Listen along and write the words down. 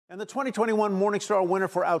And the 2021 Morningstar winner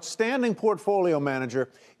for Outstanding Portfolio Manager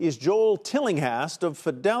is Joel Tillinghast of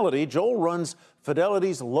Fidelity. Joel runs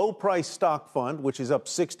Fidelity's low-price stock fund, which is up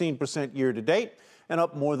 16% year-to-date and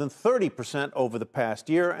up more than 30% over the past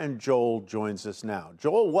year. And Joel joins us now.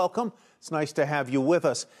 Joel, welcome. It's nice to have you with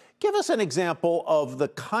us. Give us an example of the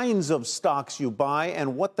kinds of stocks you buy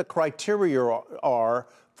and what the criteria are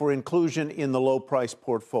for inclusion in the low-price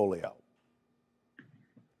portfolio.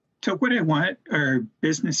 So what I want are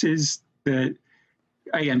businesses that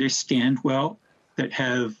I understand well, that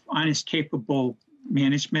have honest, capable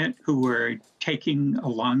management who are taking a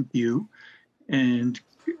long view, and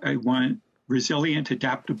I want resilient,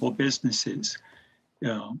 adaptable businesses.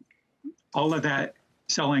 All of that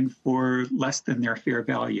selling for less than their fair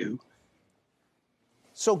value.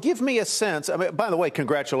 So give me a sense. I mean, by the way,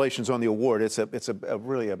 congratulations on the award. It's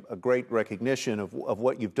really a great recognition of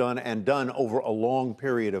what you've done and done over a long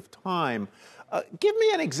period of time. Give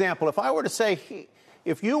me an example. If you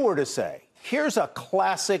were to say, here's a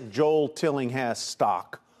classic Joel Tillinghast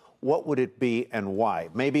stock, what would it be and why?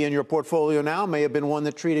 Maybe in your portfolio now, may have been one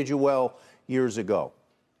that treated you well years ago.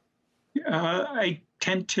 I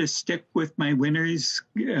tend to stick with my winners.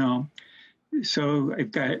 So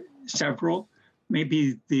I've got several.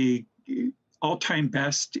 Maybe the all-time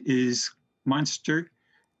best is Monster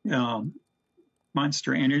Energy.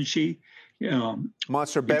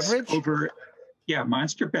 Monster Beverage?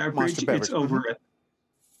 Monster Beverage. It's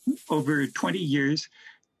over 20 years.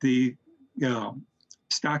 The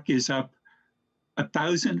stock is up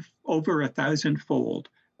over 1,000-fold.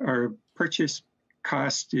 Our purchase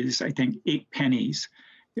cost is, I think, 8 pennies.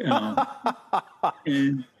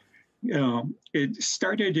 And it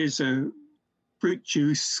started as a fruit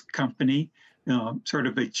juice company, sort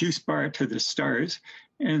of a juice bar to the stars.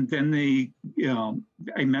 And then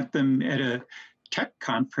I met them at a tech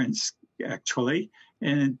conference, actually,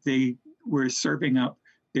 and they were serving up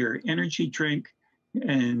their energy drink.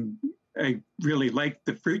 And I really liked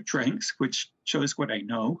the fruit drinks, which shows what I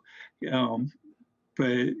know.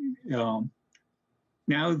 But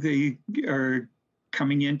now they are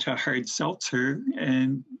coming into hard seltzer,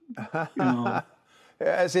 and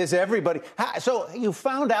as is everybody. So you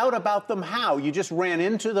found out about them how? You just ran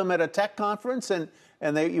into them at a tech conference and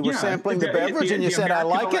you were sampling the beverage and you said, I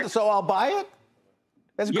like it, so I'll buy it?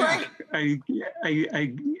 That's great.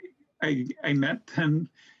 I met them,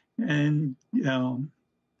 and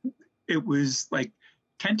it was like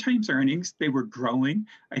 10 times earnings. They were growing.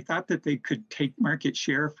 I thought that they could take market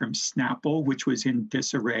share from Snapple, which was in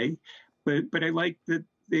disarray. But I liked that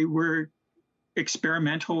they were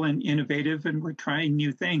experimental and innovative, and we're trying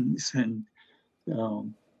new things. And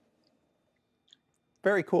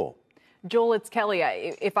very cool. Joel, it's Kelly.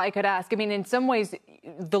 If I could ask, I mean, in some ways,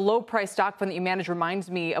 the low price stock fund that you manage reminds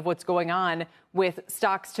me of what's going on with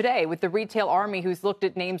stocks today, with the retail army who's looked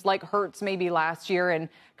at names like Hertz maybe last year and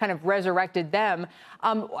kind of resurrected them.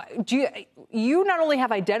 You not only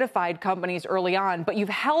have identified companies early on, but you've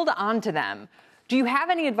held on to them. Do you have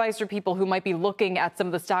any advice for people who might be looking at some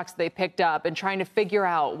of the stocks they picked up and trying to figure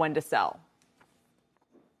out when to sell?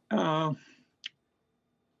 I've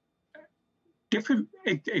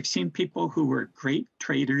seen people who were great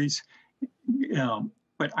traders,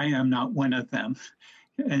 but I am not one of them.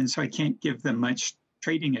 And so I can't give them much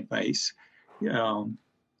trading advice. Do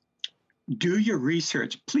your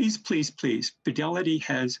research. Please, please, please. Fidelity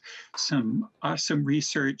has some awesome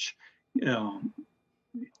research.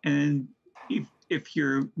 And if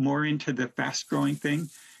you're more into the fast-growing thing,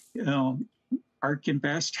 ARK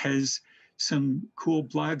Invest has some cool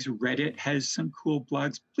blogs. Reddit has some cool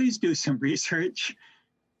blogs. Please do some research.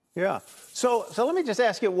 Yeah. So let me just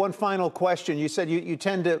ask you one final question. You said you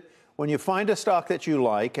tend to, when you find a stock that you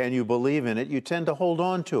like and you believe in it, you tend to hold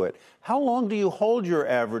on to it. How long do you hold your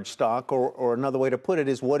average stock? Or another way to put it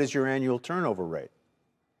is, what is your annual turnover rate?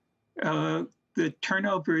 The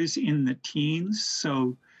turnover is in the teens.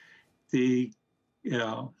 So the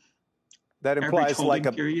that implies like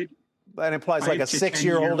a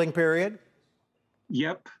 6-year holding period.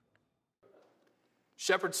 Yep.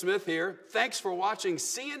 Shepard Smith here. Thanks for watching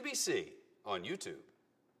CNBC on YouTube.